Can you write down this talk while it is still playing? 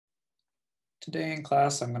Today in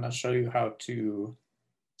class, I'm going to show you how to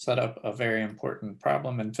set up a very important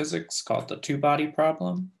problem in physics called the two-body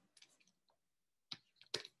problem.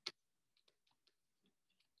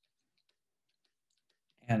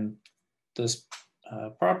 And this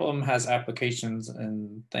problem has applications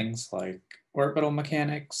in things like orbital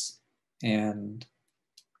mechanics and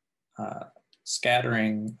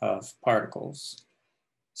scattering of particles.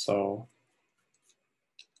 So,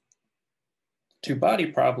 two-body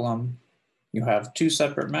problem, you have two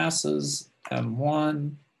separate masses,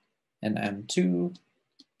 m1 and m2,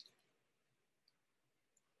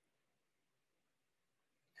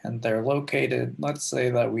 and they're located, let's say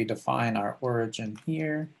that we define our origin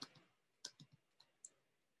here.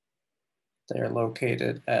 They're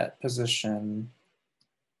located at position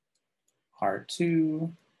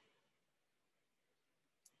R2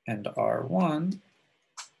 and R1.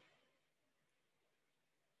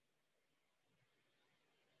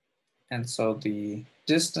 And so the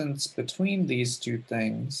distance between these two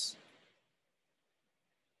things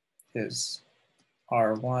is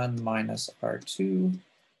R1 minus R2.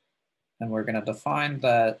 And we're going to define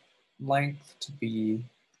that length to be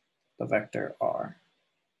the vector R.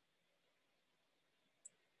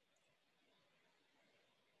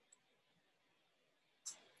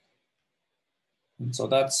 And so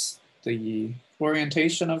that's the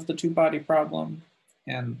orientation of the two-body problem.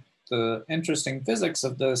 And the interesting physics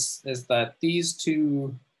of this is that these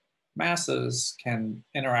two masses can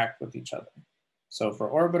interact with each other. So for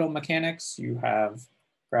orbital mechanics, you have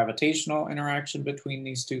gravitational interaction between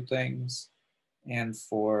these two things. And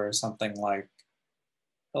for something like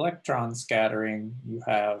electron scattering, you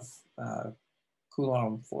have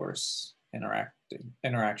Coulomb force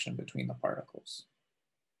interaction between the particles.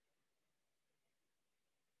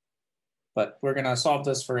 But we're going to solve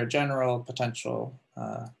this for a general potential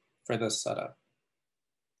for this setup.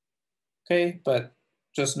 Okay, but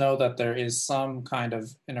just know that there is some kind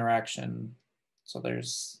of interaction. So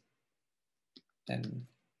there's an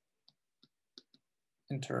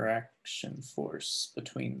interaction force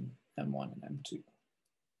between M1 and M2.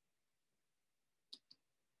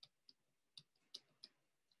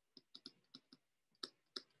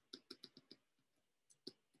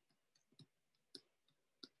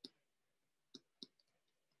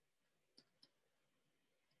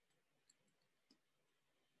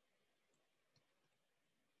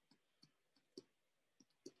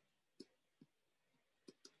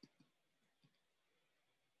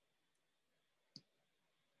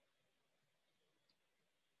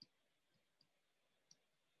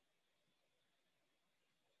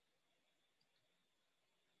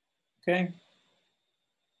 Okay.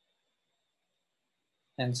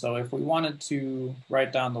 And so if we wanted to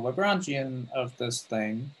write down the Lagrangian of this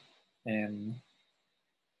thing in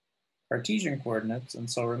Cartesian coordinates, and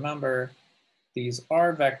so remember, these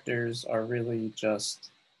R vectors are really just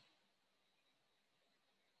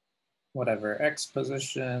whatever X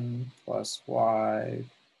position plus Y,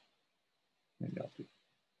 maybe I'll do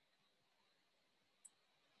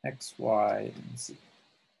X, Y, and Z.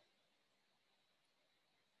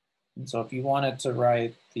 And so if you wanted to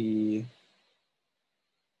write the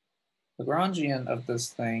Lagrangian of this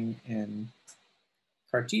thing in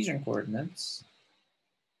Cartesian coordinates,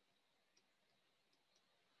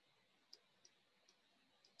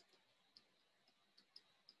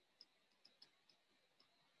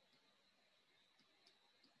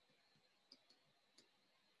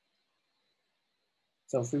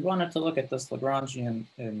 so if we wanted to look at this Lagrangian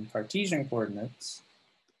in Cartesian coordinates,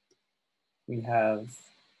 we have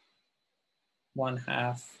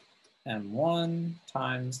 1/2 m1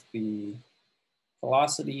 times the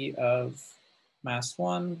velocity of mass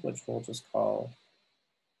 1, which we'll just call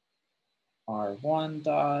r1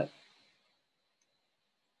 dot,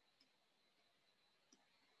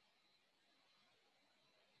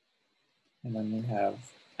 and then we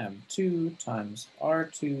have m2 times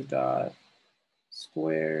r2 dot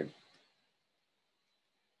squared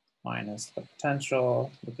minus the potential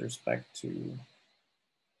with respect to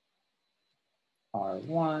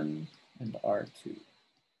R1 and R2.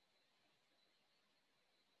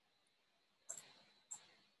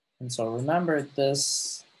 And so remember,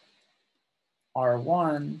 this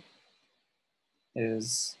R1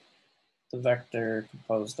 is the vector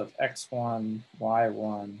composed of x1,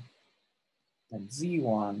 y1, and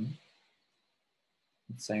z1.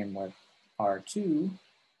 And same with R2,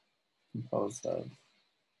 composed of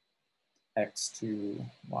x2,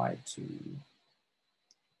 y2,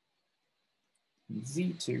 and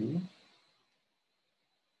z2.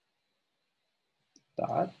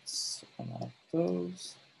 Dots, unlock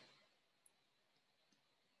those.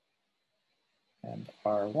 And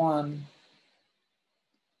R1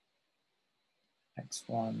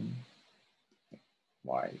 x1,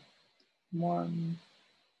 y1,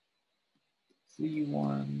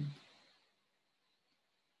 z1,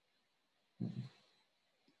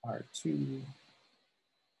 r2,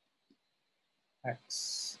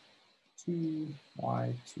 x2,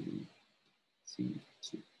 y2,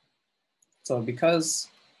 z2. So because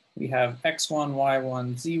we have x1,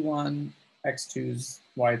 y1, z1, x2's,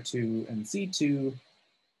 y2, and z2,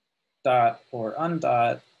 dot or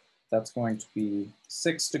undot, that's going to be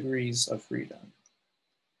 6 degrees of freedom.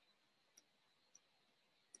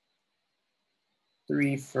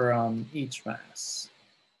 3 from each mass.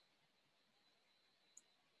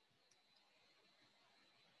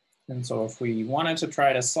 And so if we wanted to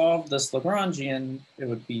try to solve this Lagrangian, it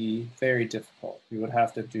would be very difficult. We would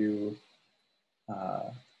have to do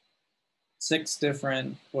 6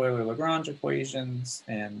 different Euler-Lagrange equations,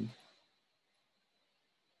 and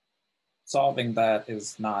solving that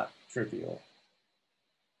is not trivial.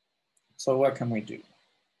 So what can we do?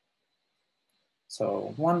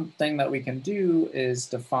 So one thing that we can do is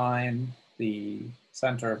define the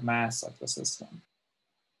center of mass of the system.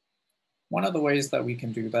 One of the ways that we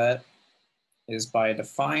can do that is by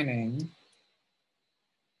defining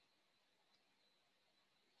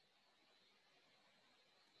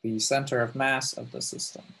the center of mass of the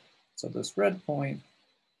system. So this red point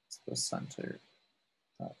is the center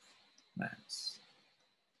of mass.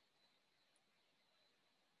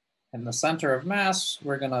 And the center of mass,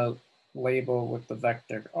 we're going to label with the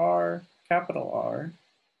vector R, capital R.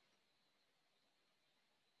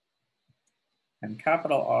 And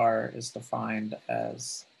capital R is defined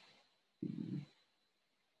as the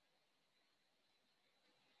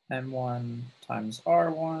m1 times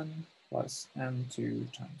r1 plus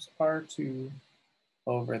m2 times r2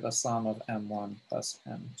 over the sum of m1 plus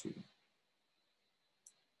m2.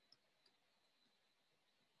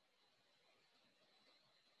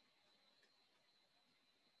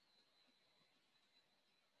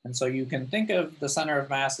 And so you can think of the center of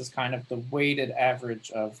mass as kind of the weighted average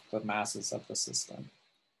of the masses of the system.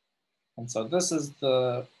 And so this is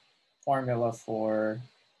the formula for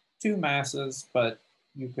 2 masses, but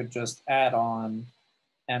you could just add on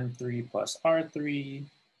m3 plus r3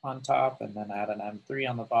 on top, and then add an m3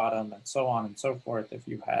 on the bottom, and so on and so forth if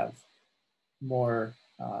you have more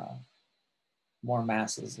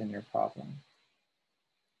masses in your problem.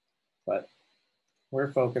 But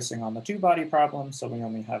we're focusing on the 2-body problem, so we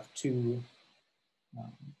only have two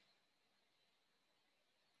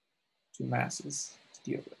masses to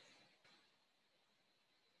deal with.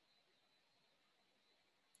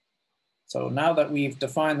 So now that we've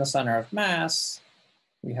defined the center of mass,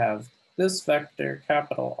 we have this vector,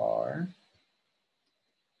 capital R,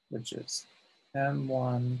 which is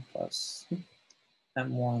m1 plus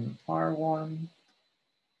m1 r1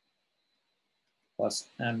 plus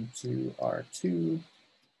m2 r2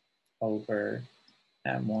 over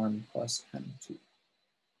m1 plus m2.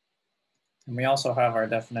 And we also have our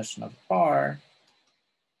definition of R,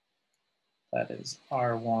 that is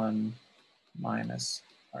r1 minus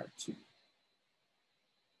r2.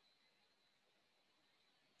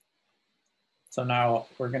 So now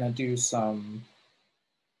we're going to do some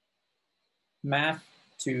math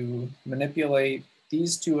to manipulate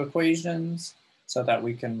these 2 equations so that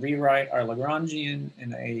we can rewrite our Lagrangian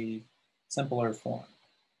in a simpler form.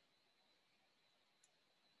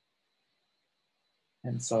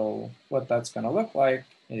 And so what that's going to look like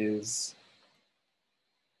is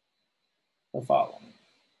the following.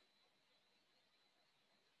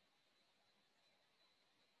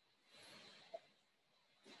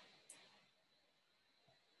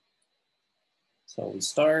 So we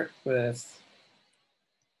start with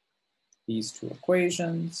these 2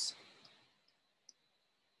 equations.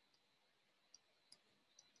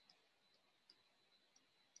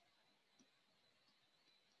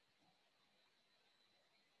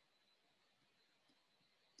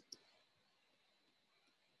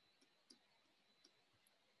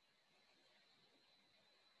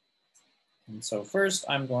 And so first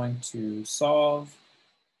I'm going to solve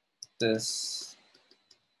this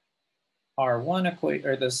R1 equation,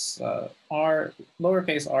 or this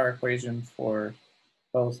lowercase r equation for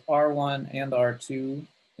both R1 and R2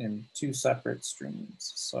 in 2 separate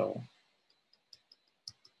streams. So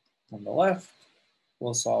on the left,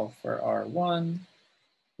 we'll solve for R1,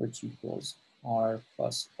 which equals R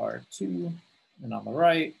plus R2. And on the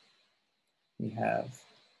right, we have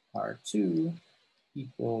R2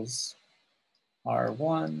 equals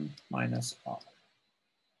R1 minus R.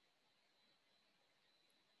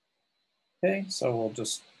 Okay, so we'll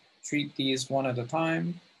just treat these one at a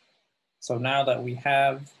time. So now that we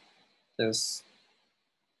have this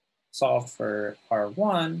solve for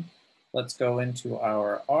R1, let's go into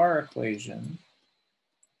our R equation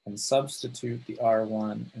and substitute the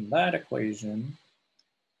R1 in that equation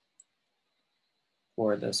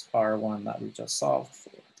for this R1 that we just solved for.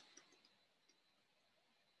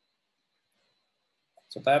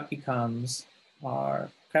 So that becomes our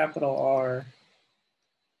capital R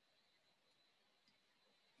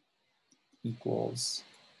equals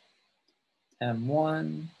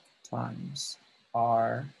M1 times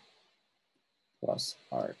R plus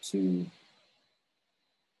R2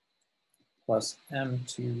 plus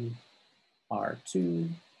M2 R2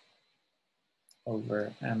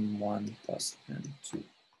 over M1 plus M2.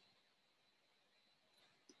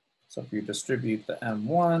 So if you distribute the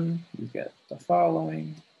M1, you get the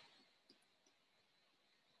following.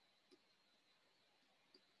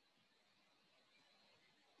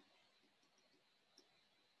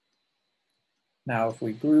 Now, if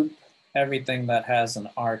we group everything that has an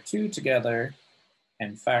R2 together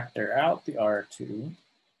and factor out the R2,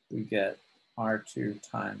 we get R2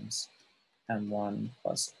 times M1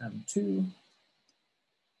 plus M2.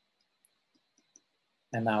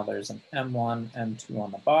 And now there's an M1, M2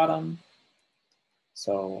 on the bottom.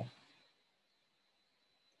 So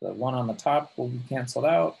the one on the top will be canceled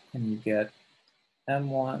out and you get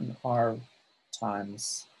M1R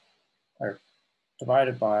times, or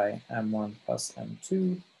divided by M1 plus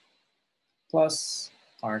M2 plus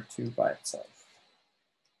R2 by itself.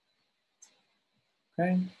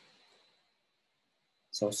 Okay.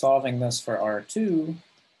 So solving this for R2,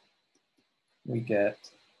 we get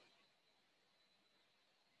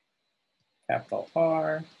capital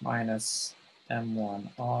R minus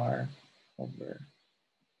M1R over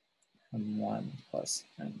M1 plus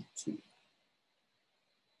M2.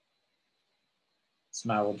 So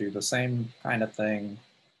now we'll do the same kind of thing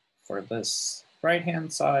for this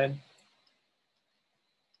right-hand side,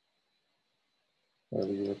 where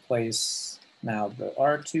we replace now the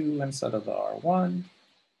R2 instead of the R1.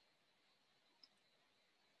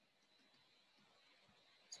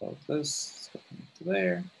 So this is going to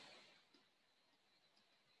there.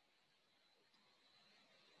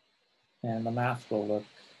 And the math will look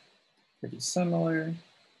pretty similar.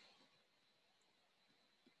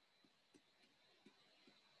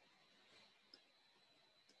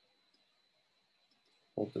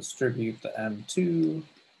 We'll distribute the M2.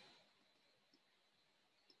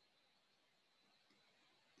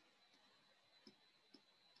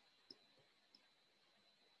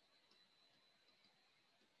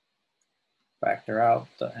 Factor out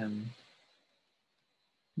the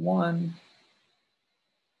M1.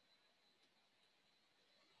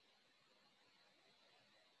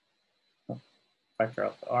 Oh, factor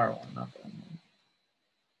out the R1, not the M1.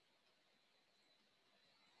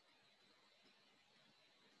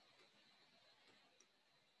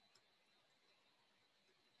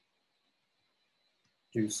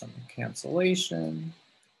 Do some cancellation.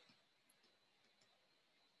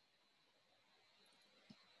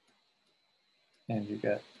 And you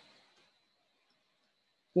get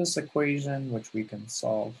this equation, which we can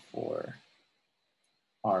solve for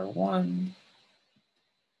R1,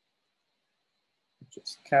 which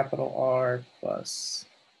is capital R plus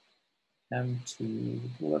M2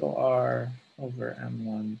 little r over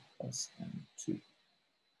M1 plus M2.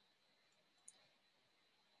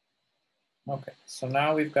 Okay, so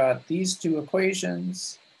now we've got these two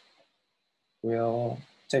equations. We'll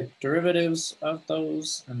take derivatives of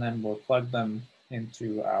those and then we'll plug them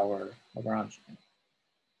into our Lagrangian.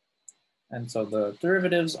 And so the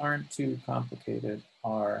derivatives aren't too complicated.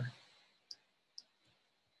 R2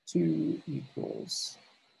 equals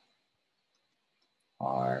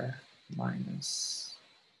R minus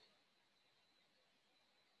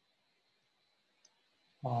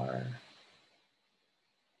R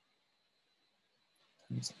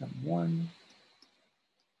times M1.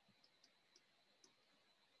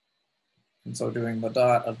 And so doing the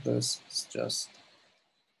dot of this is just,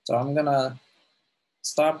 so I'm gonna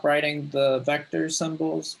stop writing the vector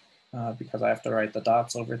symbols because I have to write the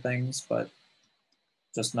dots over things, but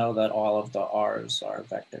just know that all of the R's are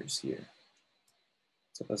vectors here.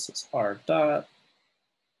 So this is R dot,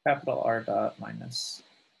 capital R dot minus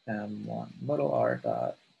M1 little r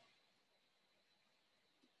dot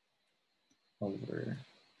over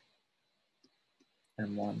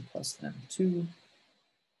M1 plus M2.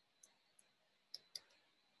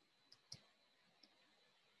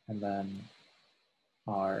 And then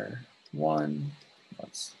R1,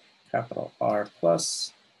 that's capital R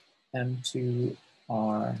plus M2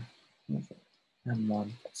 R M1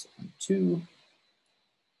 plus M2.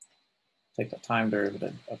 Take the time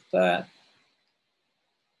derivative of that,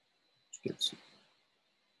 which gives you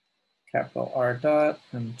capital R dot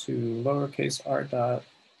m2 lowercase r dot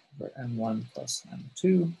over m1 plus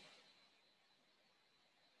m2.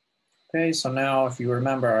 Okay, so now if you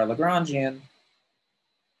remember our Lagrangian,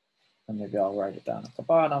 and maybe I'll write it down at the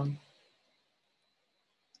bottom.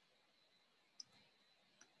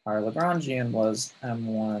 Our Lagrangian was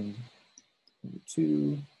m1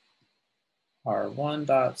 2 r1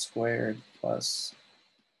 dot squared plus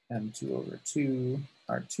m2 over 2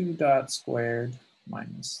 r2 dot squared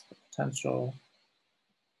minus the potential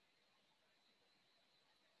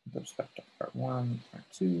with respect to r1,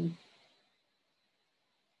 r2.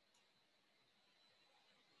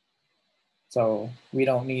 So we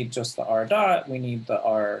don't need just the r dot, we need the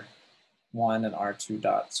r1 and r2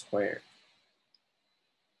 dot squared.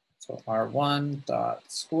 So r1 dot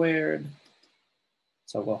squared.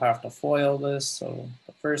 So we'll have to FOIL this. So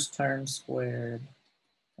the first term squared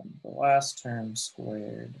and the last term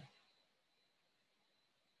squared.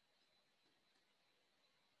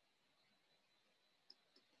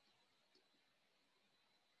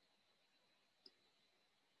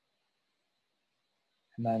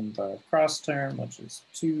 And then the cross term, which is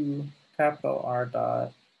 2 capital R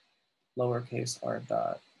dot, lowercase r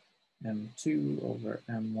dot, m2 over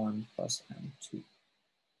m1 plus m2.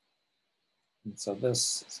 And so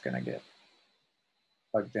this is going to get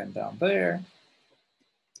plugged in down there.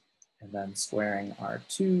 And then squaring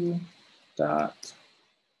r2 dot,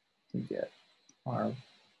 we get r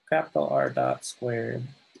capital R dot squared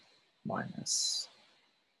minus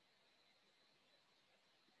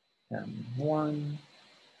m1.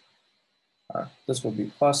 This will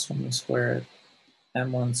be plus when we square it.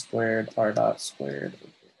 m1 squared r dot squared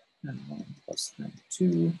over m1 plus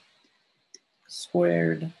m2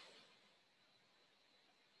 squared.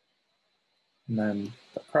 And then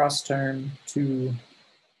the cross term, 2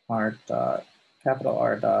 r dot, capital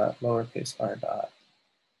R dot, lowercase r dot,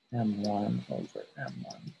 m1 over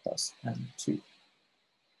m1 plus m2.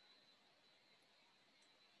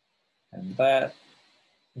 And that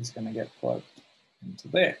is going to get plugged into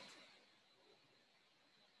there.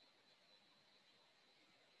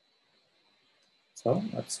 So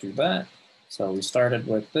let's do that. So we started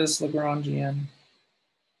with this Lagrangian.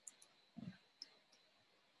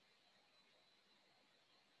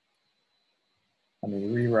 Let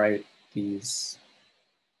me rewrite these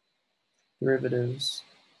derivatives.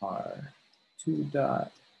 R2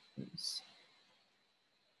 dot is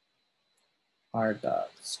r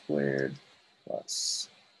dot squared plus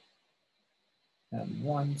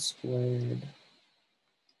m1 squared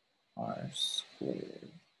r squared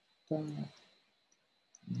dot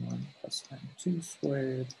m1 plus m2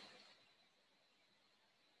 squared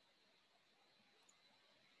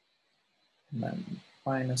and then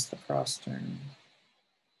minus the cross term.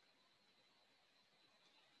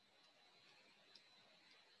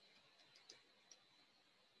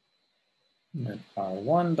 And then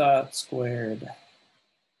r1 dot squared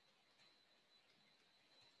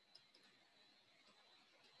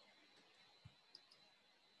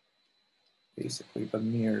basically the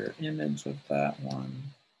mirror image of that one.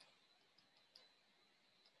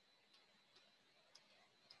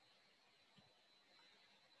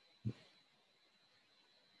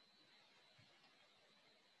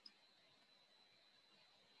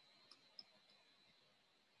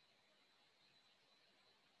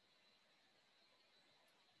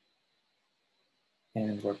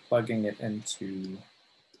 And we're plugging it into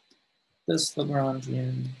this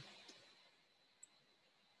Lagrangian.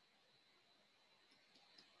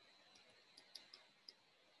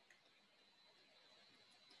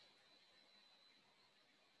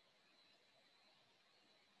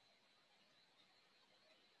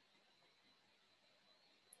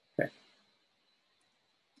 Okay.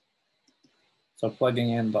 So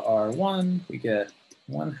plugging in the R1, we get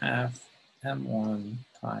 1/2 M1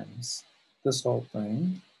 times this whole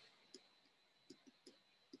thing.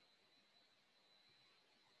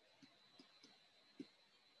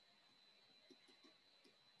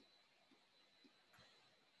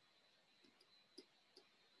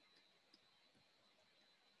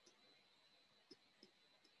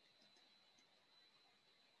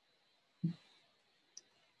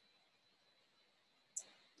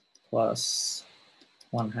 Plus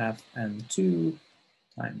 1/2 M2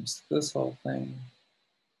 times this whole thing.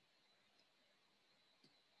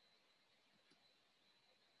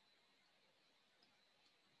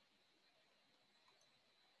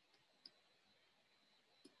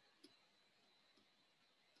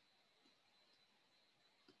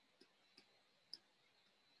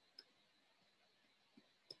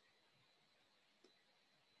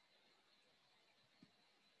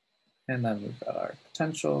 And then we've got our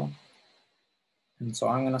potential. And so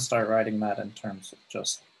I'm going to start writing that in terms of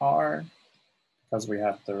just r, because we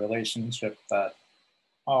have the relationship that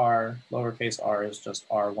r, lowercase r, is just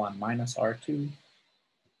r1 minus r2.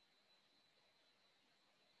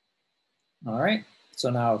 All right,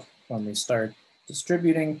 so now when we start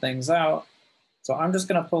distributing things out, so I'm just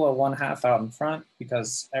going to pull a 1/2 out in front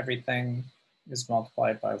because everything is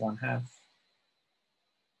multiplied by 1/2.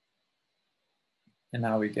 And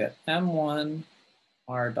now we get m1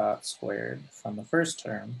 r dot squared from the first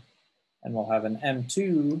term, and we'll have an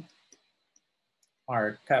m2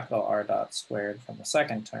 r, capital R dot squared from the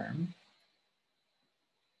second term.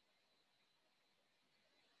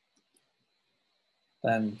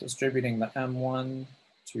 Then distributing the m1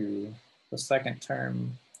 to the second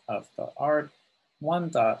term of the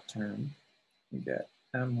r1 dot term, we get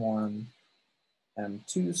m1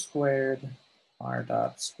 m2 squared r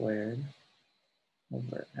dot squared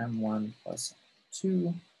over m1 plus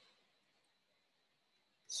 2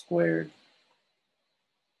 squared.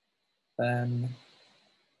 Then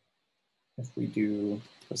if we do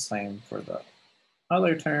the same for the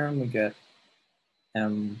other term, we get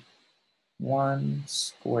m1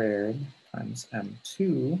 squared times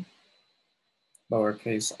m2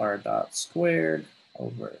 lowercase r dot squared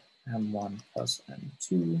over m1 plus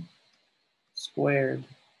m2 squared.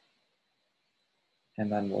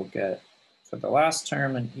 And then we'll get, for the last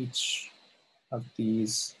term in each of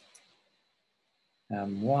these,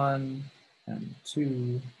 m1,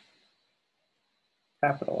 m2,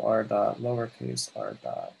 capital R dot, lowercase r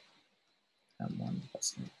dot, m1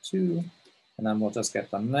 plus m2. And then we'll just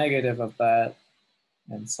get the negative of that.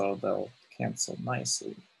 And so they'll cancel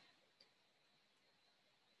nicely.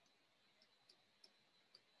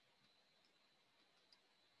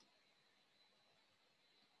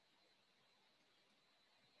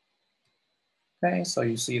 Okay, so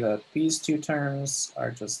you see that these two terms are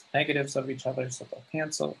just negatives of each other, so they'll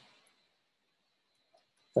cancel.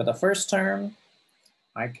 For the first term,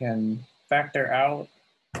 I can factor out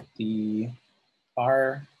the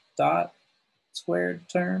r dot squared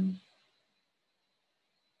term,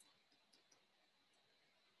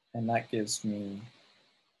 and that gives me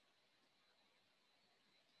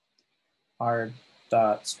r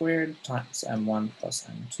dot squared times m1 plus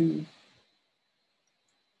m2.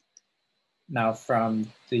 Now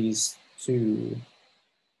from these two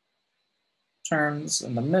terms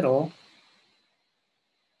in the middle,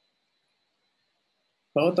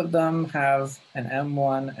 both of them have an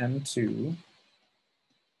m1, m2,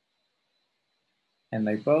 and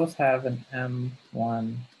they both have an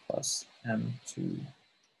m1 plus m2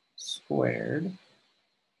 squared,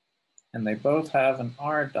 and they both have an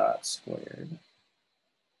r dot squared.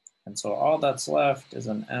 And so all that's left is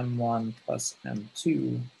an m1 plus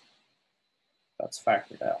m2 that's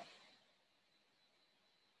factored out.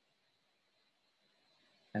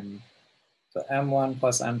 And the m1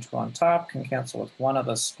 plus m2 on top can cancel with one of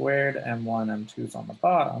the squared m1, m2s on the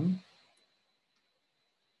bottom.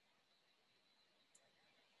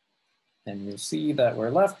 And you see that we're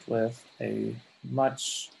left with a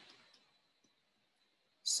much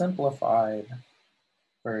simplified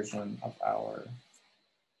version of our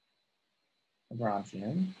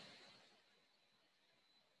Lagrangian.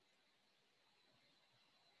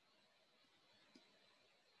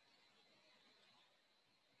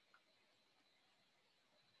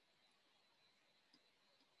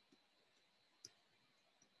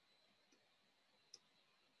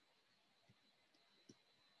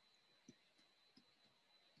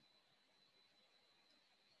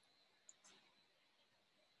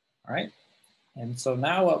 All right, and so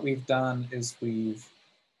now what we've done is we've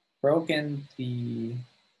broken the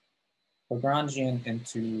Lagrangian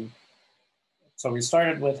into, so we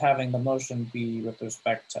started with having the motion be with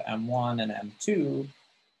respect to m1 and m2,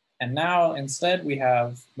 and now instead we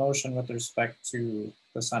have motion with respect to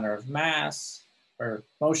the center of mass, or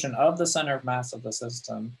motion of the center of mass of the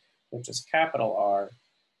system, which is capital R,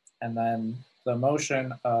 and then the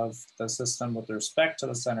motion of the system with respect to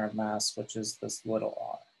the center of mass, which is this little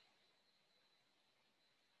r.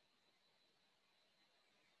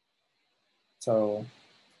 So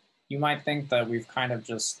you might think that we've kind of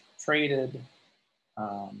just traded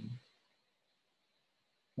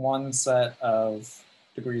one set of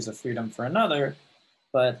degrees of freedom for another,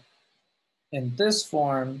 but in this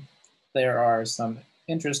form, there are some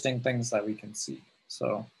interesting things that we can see.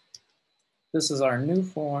 So this is our new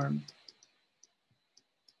form.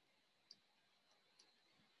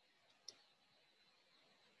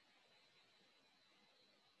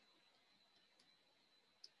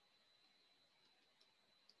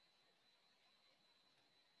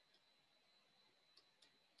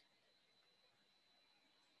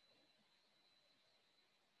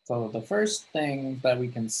 So the first thing that we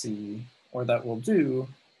can see, or that we'll do,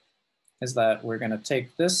 is that we're going to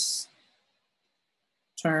take this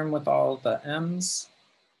term with all the m's,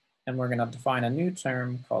 and we're going to define a new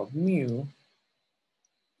term called mu,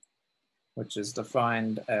 which is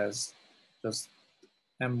defined as just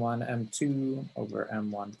m1, m2 over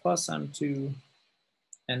m1 plus m2.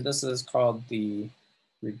 And this is called the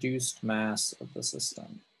reduced mass of the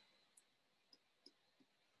system.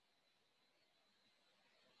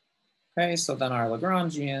 Okay, so then our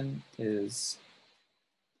Lagrangian is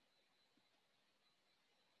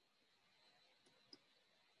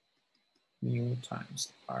mu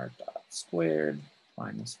times r dot squared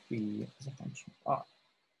minus v as a function of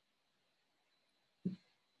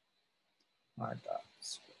r dot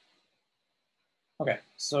squared. Okay,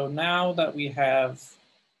 so now that we have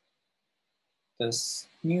this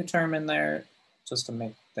mu term in there, just to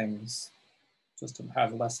make things, just to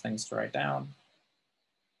have less things to write down.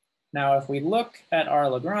 Now, if we look at our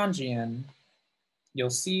Lagrangian, you'll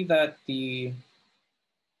see that the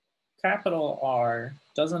capital R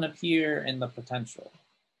doesn't appear in the potential,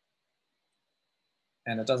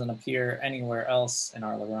 and it doesn't appear anywhere else in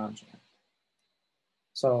our Lagrangian.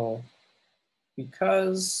 So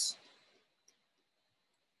because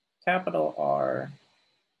capital R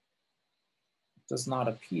does not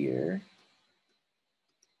appear,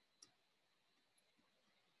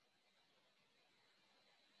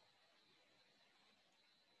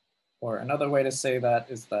 or another way to say that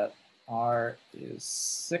is that R is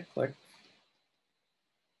cyclic,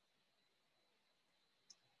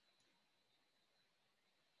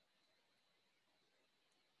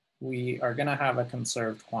 we are going to have a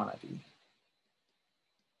conserved quantity.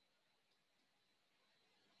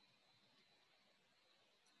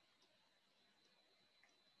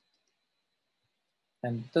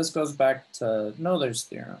 And this goes back to Noether's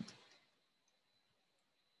theorem.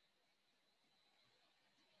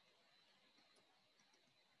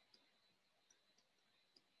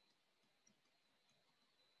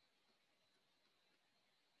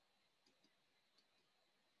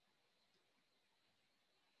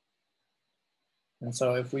 And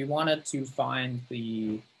so if we wanted to find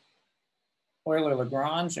the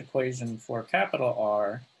Euler-Lagrange equation for capital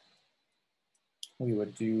R, we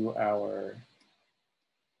would do our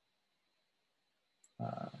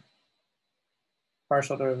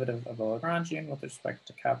partial derivative of the Lagrangian with respect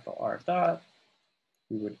to capital R dot.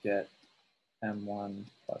 We would get m1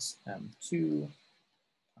 plus m2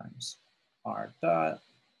 times R dot.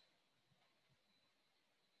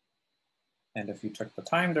 And if you took the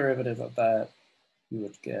time derivative of that, you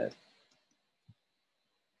would get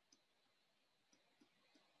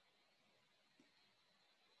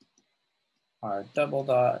R double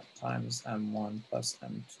dot times m1 plus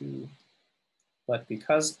m2. But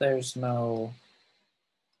because there's no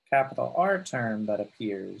capital R term that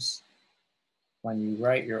appears when you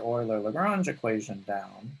write your Euler-Lagrange equation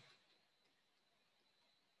down,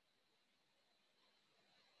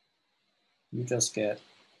 you just get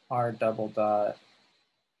R double dot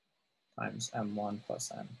times m1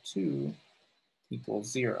 plus m2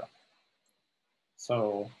 equals 0.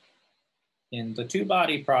 So in the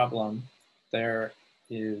two-body problem, there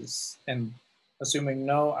is, and assuming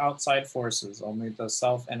no outside forces, only the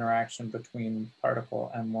self-interaction between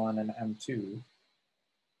particle m1 and m2,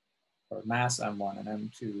 or mass m1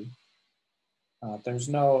 and m2, there's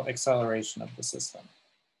no acceleration of the system.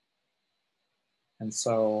 And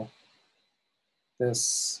so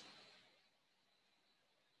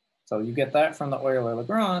so you get that from the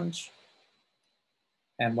Euler-Lagrange,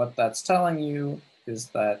 and what that's telling you is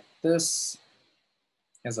that this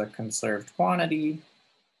is a conserved quantity,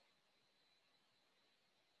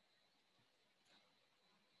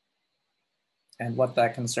 and what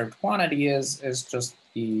that conserved quantity is just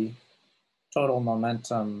the total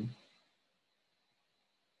momentum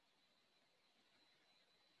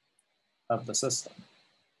of the system.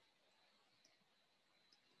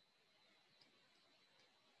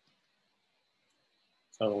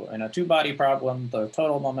 So in a two-body problem, the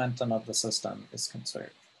total momentum of the system is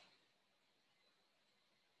conserved.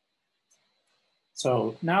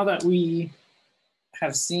 So now that we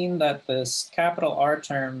have seen that this capital R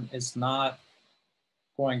term is not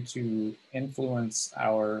going to influence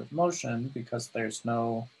our motion because there's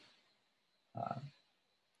no,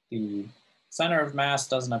 the center of mass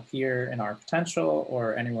doesn't appear in our potential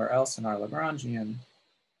or anywhere else in our Lagrangian,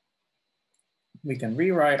 we can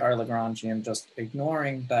rewrite our Lagrangian just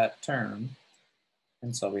ignoring that term.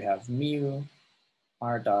 And so we have mu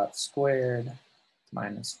r dot squared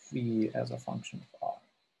minus v as a function of r.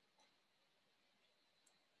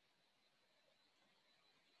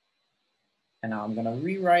 And now I'm going to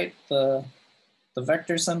rewrite the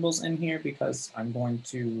vector symbols in here because I'm going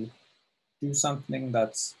to do something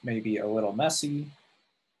that's maybe a little messy.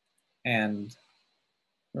 And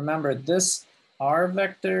remember, this R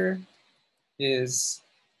vector is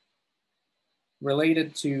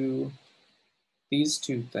related to these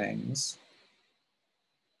two things.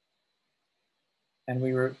 And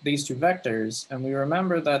these two vectors, and we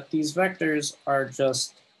remember that these vectors are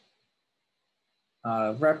just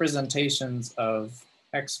representations of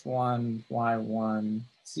x1, y1,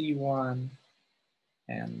 z1,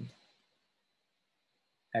 and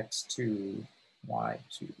x2,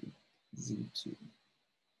 y2, z2.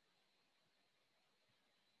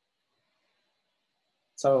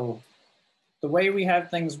 So the way we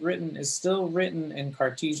have things written is still written in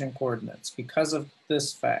Cartesian coordinates because of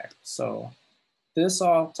this fact. So this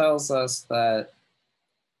all tells us that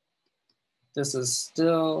this is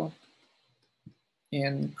still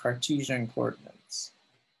in Cartesian coordinates.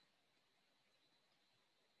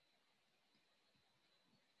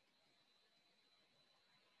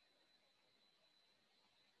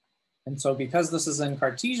 And so because this is in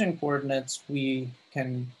Cartesian coordinates, we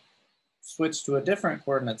can switch to a different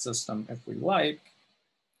coordinate system if we like.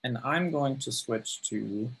 And I'm going to switch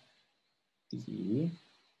to the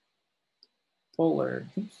polar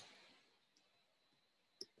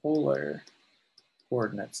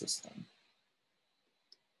coordinate system.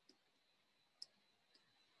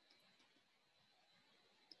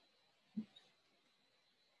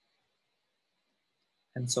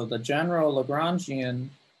 And so the general Lagrangian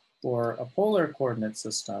for a polar coordinate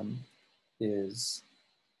system is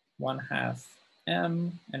 1/2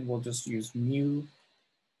 m, and we'll just use mu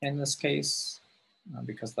in this case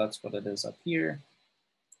because that's what it is up here.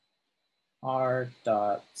 R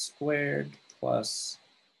dot squared plus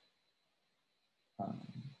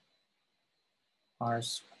R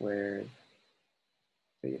squared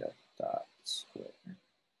beta dot squared.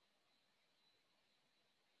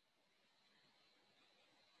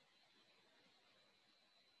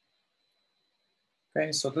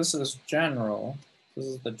 Okay, so this is general. This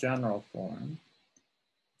is the general form.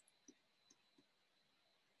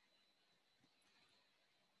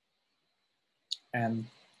 And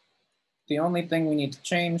the only thing we need to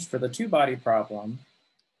change for the two-body problem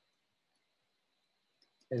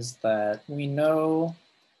is that we know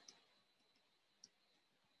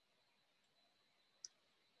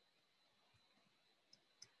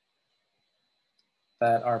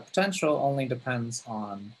that our potential only depends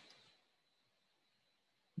on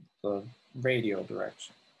the radial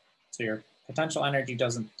direction. So your potential energy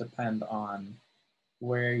doesn't depend on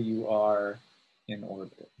where you are in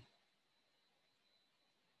orbit.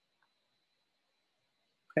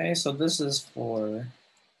 Okay, so this is for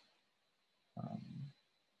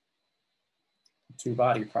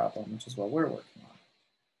two-body problem, which is what we're working on.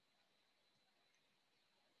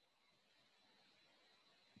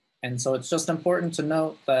 And so it's just important to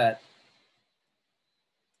note that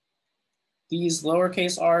these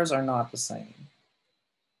lowercase r's are not the same.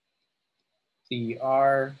 The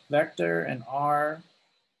r vector and r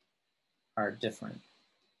are different.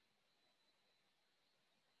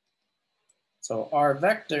 So r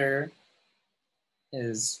vector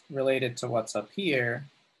is related to what's up here,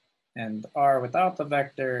 and r without the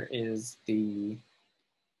vector is the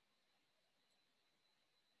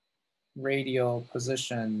radial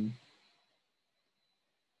position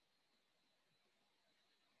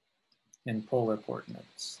in polar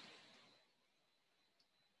coordinates.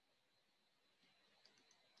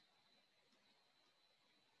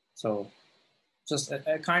 So just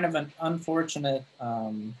a kind of an unfortunate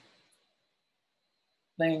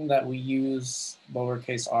thing that we use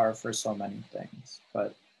lowercase r for so many things,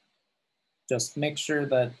 but just make sure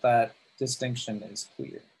that that distinction is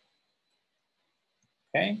clear.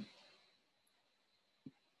 Okay.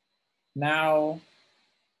 Now,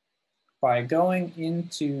 by going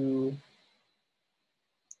into,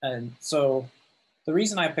 and so the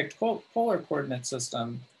reason I picked polar coordinate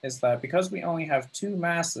system is that because we only have two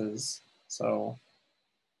masses, so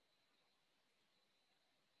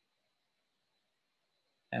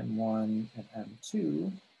m1 and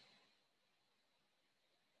m2,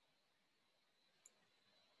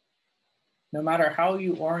 no matter how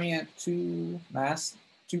you orient two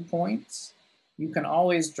points, you can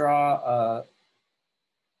always draw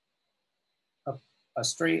a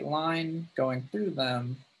straight line going through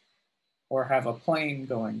them or have a plane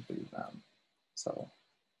going through them. So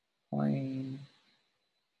plane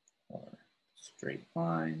or straight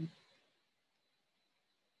line.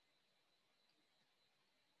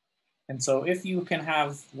 And so if you can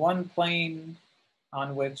have one plane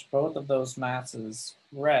on which both of those masses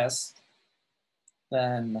rest,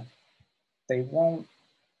 then they won't,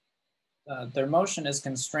 their motion is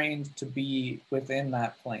constrained to be within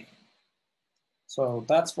that plane. So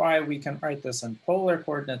that's why we can write this in polar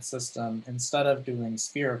coordinate system instead of doing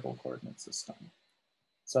spherical coordinate system.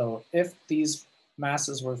 So if these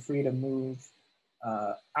masses were free to move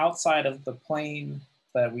outside of the plane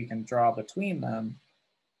that we can draw between them,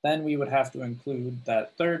 then we would have to include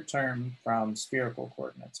that third term from spherical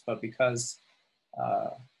coordinates. But because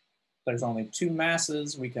there's only two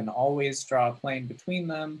masses, we can always draw a plane between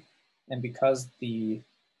them. And because the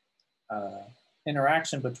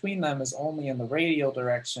interaction between them is only in the radial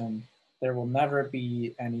direction, there will never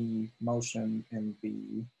be any motion in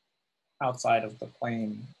the outside of the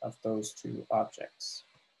plane of those two objects.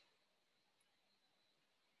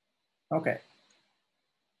 Okay.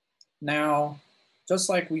 Now, just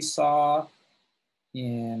like we saw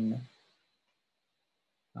in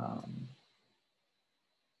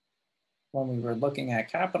when we were looking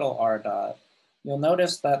at capital R dot, you'll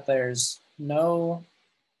notice that there's no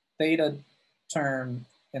theta term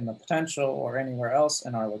in the potential or anywhere else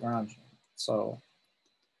in our Lagrangian. So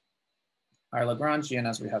our Lagrangian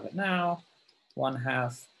as we have it now,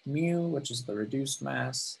 1/2 mu, which is the reduced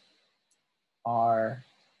mass, R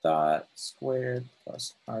dot squared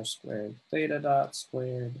plus R squared theta dot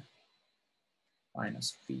squared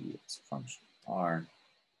minus V as a function of R.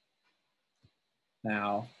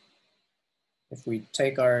 Now, if we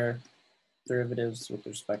take our derivatives with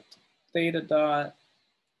respect to theta dot,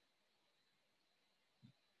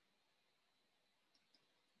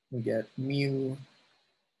 we get mu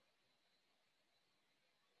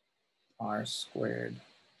R squared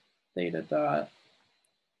theta dot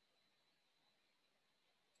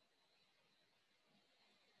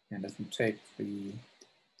and if you take the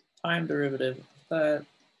time derivative of that,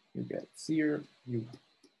 you get 0, you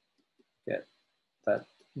get that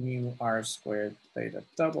mu R squared theta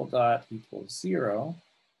double dot equals 0.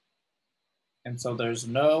 And so there's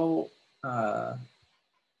no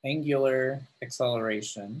angular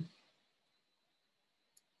acceleration.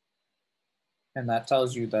 And that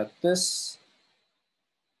tells you that this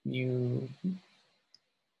mu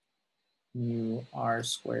R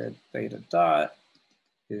squared theta dot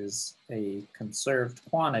is a conserved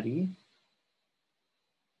quantity.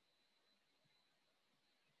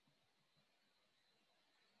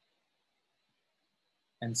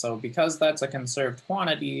 And so because that's a conserved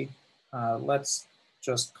quantity, let's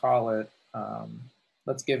just call it,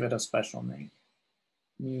 let's give it a special name.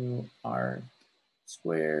 Mu R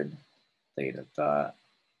squared theta dot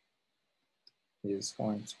is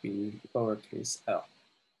going to be lowercase l.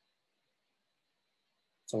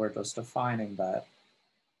 So we're just defining that.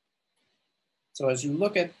 So as you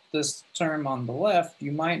look at this term on the left,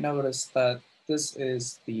 you might notice that this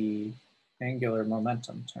is the angular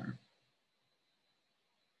momentum term.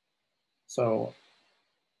 So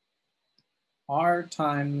R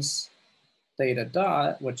times theta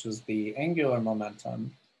dot, which is the angular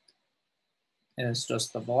momentum, is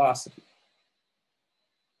just the velocity.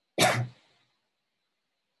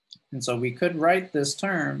 And so we could write this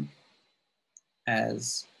term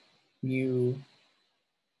as mu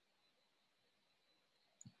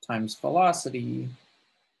times velocity,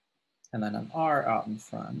 and then an R out in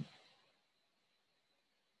front,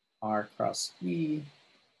 R cross V,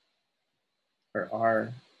 or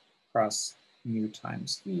R cross mu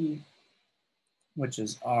times V, which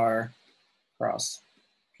is R cross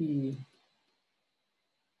P,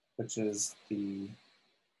 which is the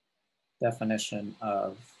definition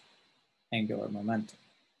of angular momentum.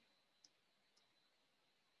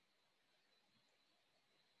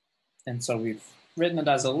 And so we've written it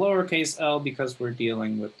as a lowercase l because we're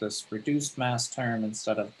dealing with this reduced mass term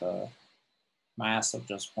instead of the mass of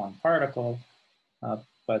just one particle.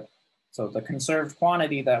 But so the conserved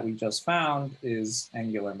quantity that we just found is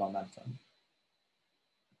angular momentum.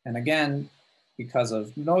 And again, because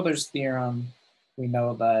of Noether's theorem, we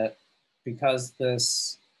know that because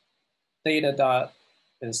this theta dot,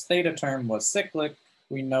 this theta term was cyclic,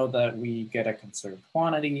 we know that we get a conserved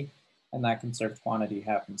quantity, and that conserved quantity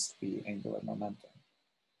happens to be angular momentum.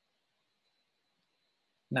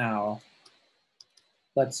 Now,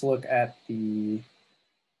 let's look at the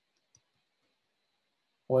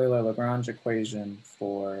Euler-Lagrange equation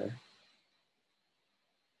for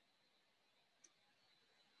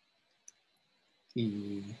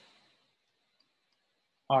the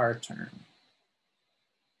R term.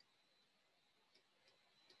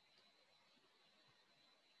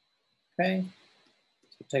 Okay,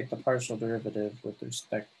 so take the partial derivative with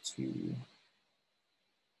respect to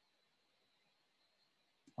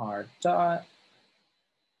R dot,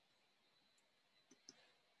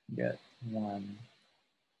 get 1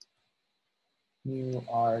 mu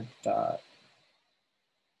r dot.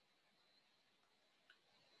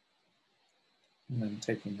 And then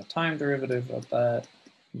taking the time derivative of that,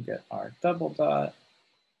 you get r double dot.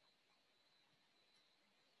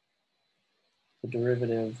 The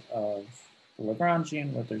derivative of the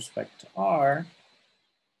Lagrangian with respect to r,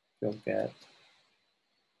 you'll get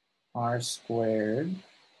r squared.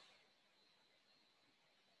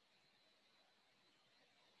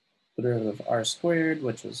 The derivative of r squared,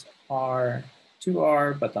 which is r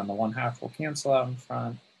 2r, but then the 1/2 will cancel out in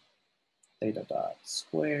front. Theta dot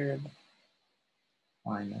squared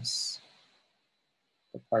minus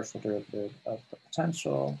the partial derivative of the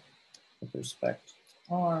potential with respect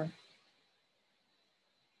to r.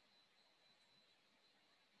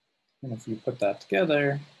 And if you put that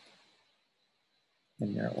together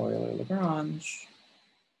in your Euler-Lagrange,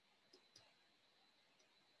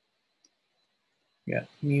 you get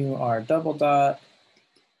mu r double dot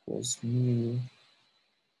equals mu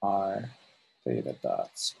r theta dot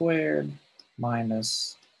squared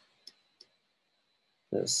minus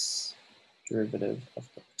this derivative of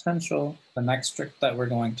the potential. The next trick that we're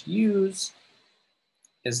going to use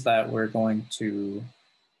is that we're going to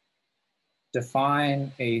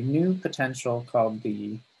define a new potential called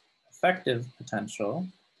the effective potential.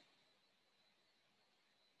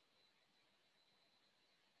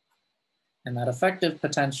 And that effective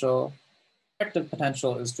potential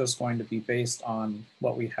is just going to be based on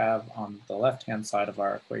what we have on the left-hand side of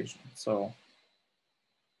our equation. So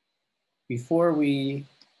before we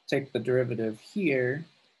take the derivative here,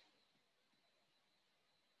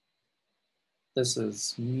 this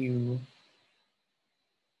is mu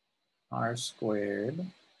r squared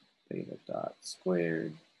theta dot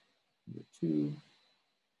squared over 2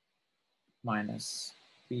 minus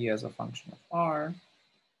b as a function of r.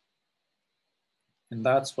 And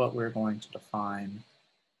that's what we're going to define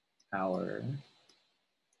our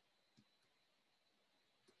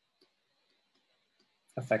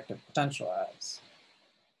effective potential as.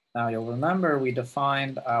 Now you'll remember we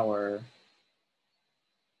defined our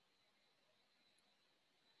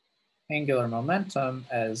angular momentum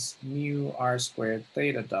as mu r squared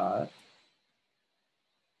theta dot.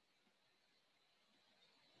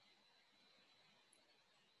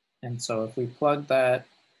 And so if we plug that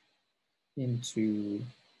into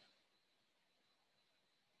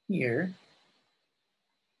here,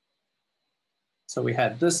 so we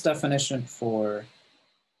had this definition for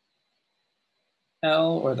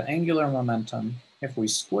L, or the angular momentum. If we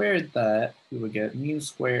squared that, we would get mu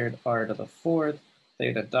squared r to the 4th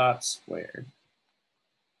theta dot squared.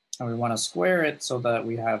 And we want to square it so that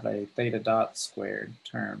we have a theta dot squared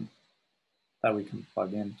term that we can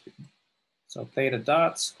plug into. So theta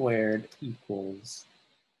dot squared equals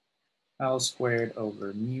L squared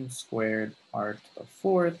over mu squared r to the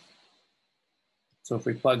 4th. So if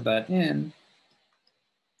we plug that in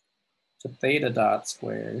to theta dot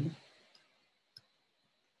squared,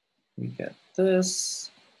 we get this.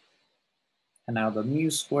 And now the mu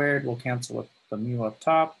squared will cancel with the mu up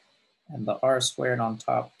top, and the r squared on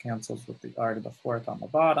top cancels with the r to the 4th on the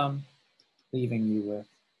bottom, leaving you with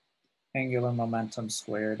angular momentum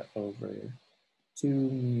squared over 2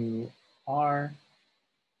 mu r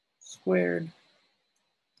squared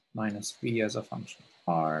minus v as a function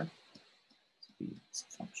of r, v as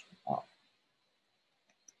a function of r.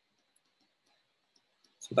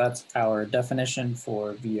 So that's our definition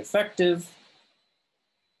for v effective.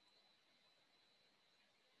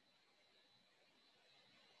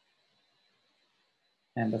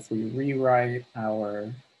 And if we rewrite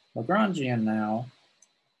our Lagrangian now,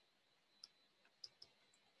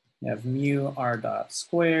 we have mu r dot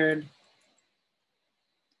squared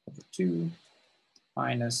over 2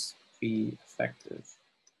 minus v effective,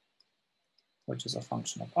 which is a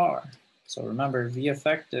function of r. So remember, v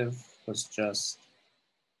effective was just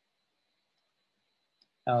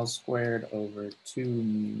L squared over 2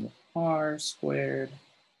 mu r squared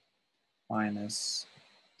minus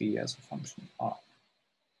v as a function of r.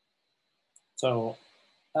 So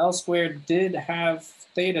L squared did have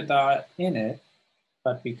theta dot in it,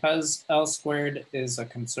 but because L squared is a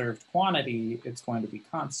conserved quantity, it's going to be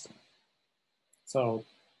constant. So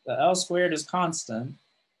the L squared is constant,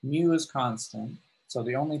 mu is constant, so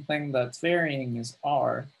the only thing that's varying is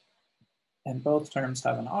r, and both terms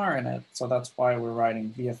have an r in it, so that's why we're writing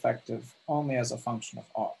v effective only as a function of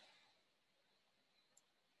r.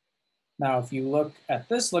 Now, if you look at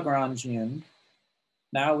this Lagrangian,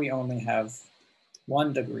 now we only have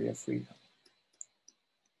 1 degree of freedom.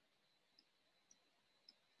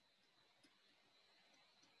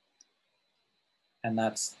 And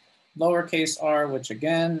that's lowercase r, which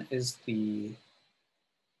again is the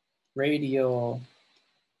radial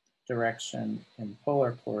direction in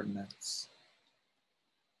polar coordinates,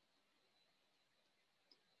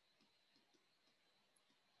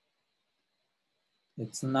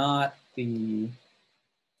 it's not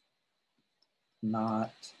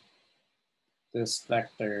this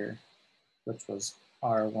vector, which was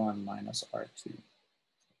r1 minus r2,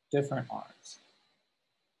 different r's.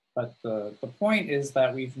 But the point is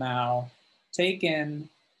that we've now taken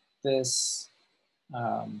this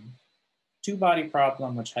two-body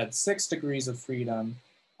problem, which had 6 degrees of freedom,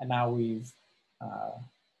 and now we've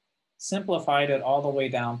simplified it all the way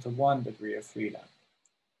down to 1 degree of freedom.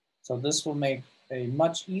 So this will make a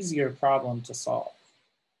much easier problem to solve.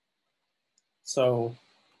 So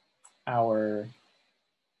our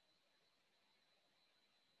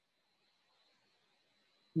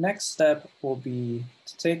next step will be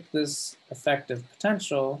to take this effective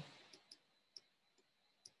potential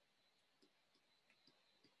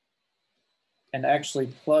and actually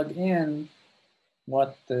plug in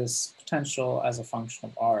what this potential as a function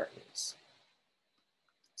of r is.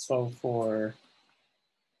 So for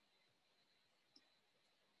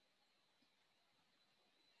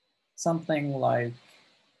something like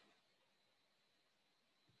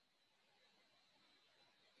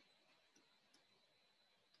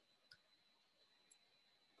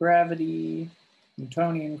gravity,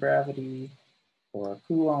 Newtonian gravity, or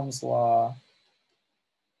Coulomb's law,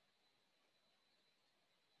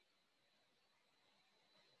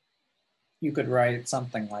 you could write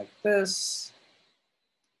something like this.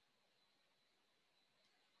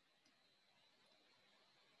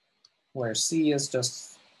 Where c is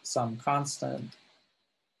just some constant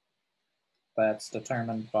that's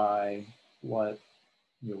determined by whether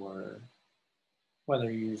you're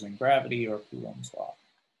using gravity or Coulomb's law.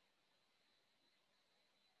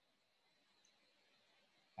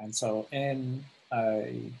 And so in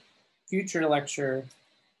a future lecture,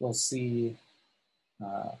 we'll see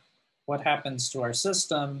what happens to our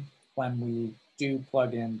system when we do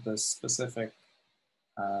plug in the specific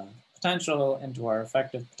potential into our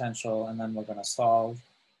effective potential, and then we're going to solve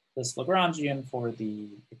this Lagrangian for the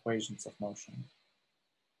equations of motion.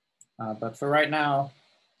 But for right now,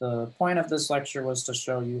 the point of this lecture was to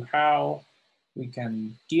show you how we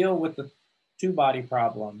can deal with the two-body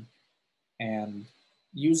problem, and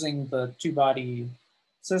using the two-body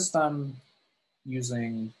system,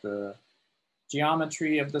 using the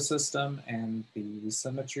geometry of the system and the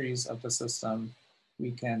symmetries of the system,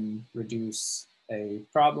 we can reduce a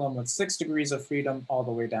problem with 6 degrees of freedom all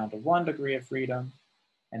the way down to 1 degree of freedom.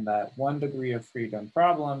 And that 1 degree of freedom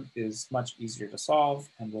problem is much easier to solve,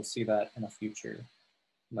 and we'll see that in a future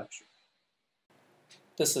lecture.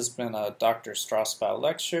 This has been a Dr. Strasbow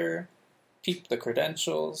lecture. Peep the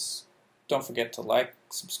credentials. Don't forget to like,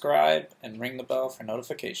 subscribe, and ring the bell for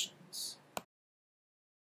notifications.